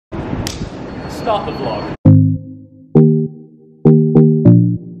start the vlog.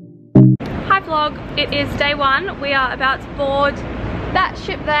 Hi vlog, it is day one. We are about to board that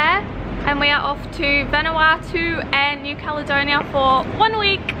ship there and we are off to Vanuatu and New Caledonia for 1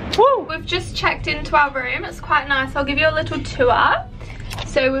 week. Woo! We've just checked into our room. It's quite nice. I'll give you a little tour.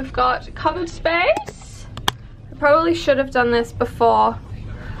 So we've got cupboard space. I probably should have done this before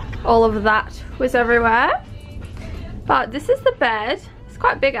all of that was everywhere. But this is the bed. It's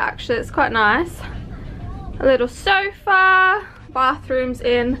quite big actually, it's quite nice. A little sofa, bathrooms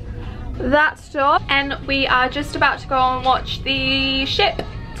in that door. And we are just about to go and watch the ship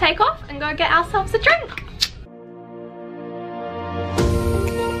take off and go get ourselves a drink.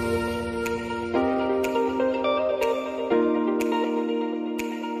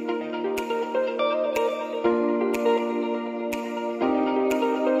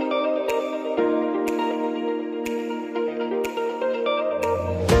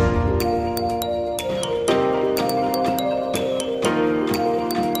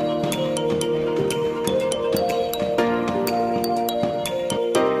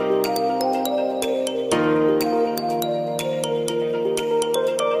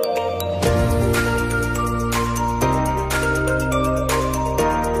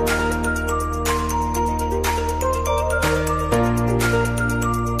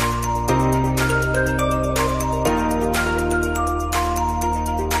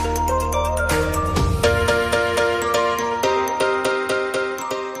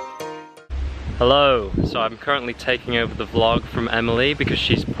 Hello, so I'm currently taking over the vlog from Emily because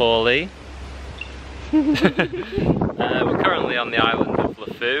she's poorly. We're currently on the island of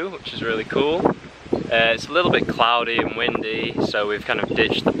Lafou, which is really cool. It's a little bit cloudy and windy, so we've kind of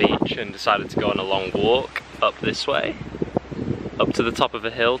ditched the beach and decided to go on a long walk up this way, up to the top of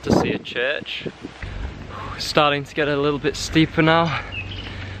a hill to see a church. It's starting to get a little bit steeper now,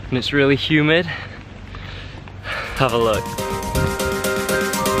 and it's really humid. Have a look.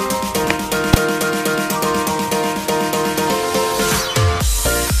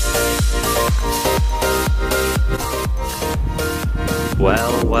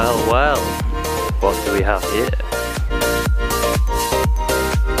 Well, well, well, what do we have here?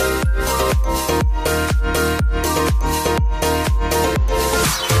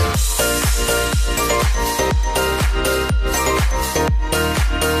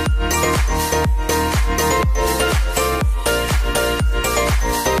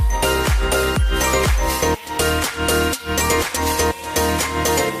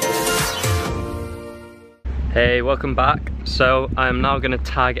 Hey, welcome back. So I'm now gonna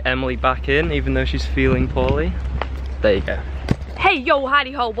tag Emily back in, even though she's feeling poorly. There you go. Hey yo,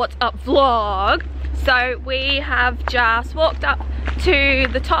 howdy ho, what's up vlog? So we have just walked up to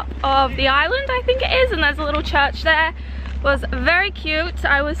the top of the island, I think it is, and there's a little church there. It was very cute.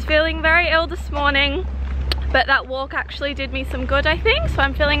 I was feeling very ill this morning, but that walk actually did me some good, I think, so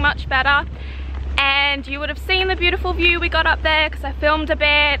I'm feeling much better. And you would have seen the beautiful view we got up there because I filmed a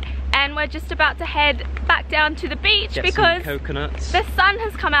bit. And we're just about to head back down to the beach because coconuts. The sun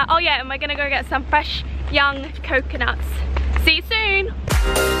has come out. Oh yeah, and we're gonna go get some fresh young coconuts. See you soon.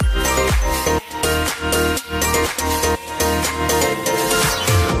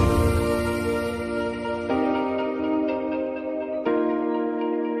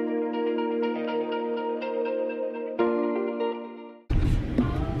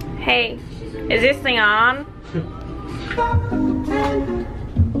 Hey, is this thing on?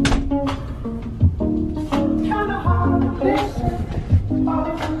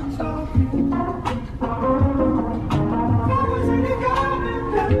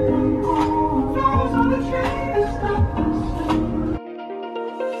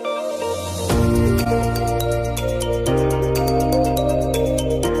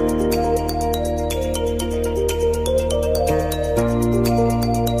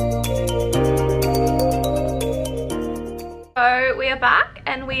 So we are back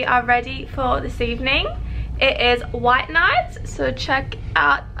and we are ready for this evening. It is white night, so check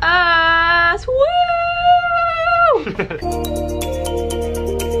out us. Woo!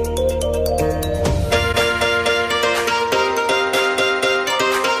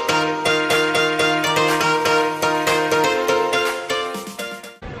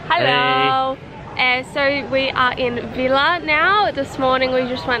 Hello. So we are in Villa now. This morning we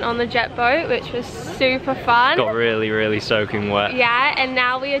just went on the jet boat, which was super fun. Got really soaking wet. Yeah, and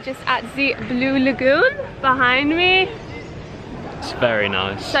now we are just at the Blue Lagoon behind me. It's very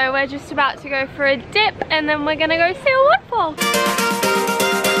nice. So we're just about to go for a dip and then we're gonna go see a waterfall.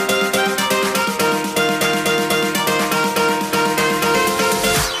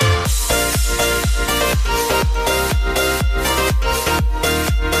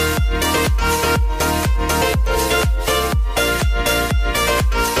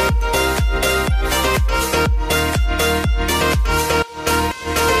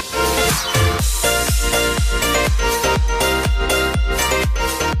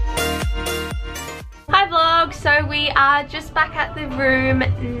 are just back at the room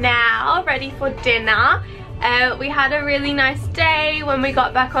now, ready for dinner. We had a really nice day. When we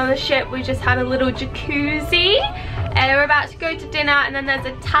got back on the ship, we just had a little jacuzzi. We're about to go to dinner, and then there's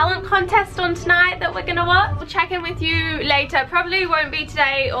a talent contest on tonight that we're gonna watch. We'll check in with you later. Probably won't be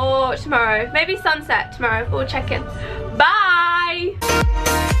today or tomorrow. Maybe sunset tomorrow. We'll check in. Bye!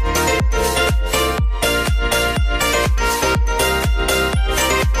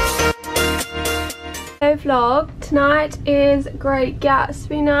 Hello vlog. Tonight is Great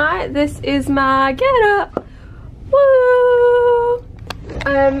Gatsby night. This is my get up. Woo!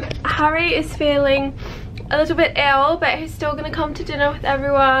 Harry is feeling a little bit ill, but he's still gonna come to dinner with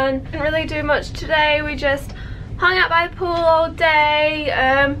everyone. Didn't really do much today. We just hung out by the pool all day,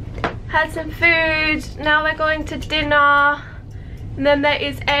 had some food. Now we're going to dinner, and then there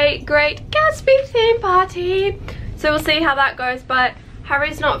is a Great Gatsby theme party, so we'll see how that goes. But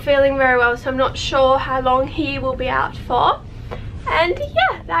Harry's not feeling very well, so I'm not sure how long he will be out for. And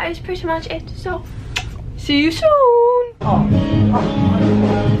yeah, that is pretty much it, so see you soon.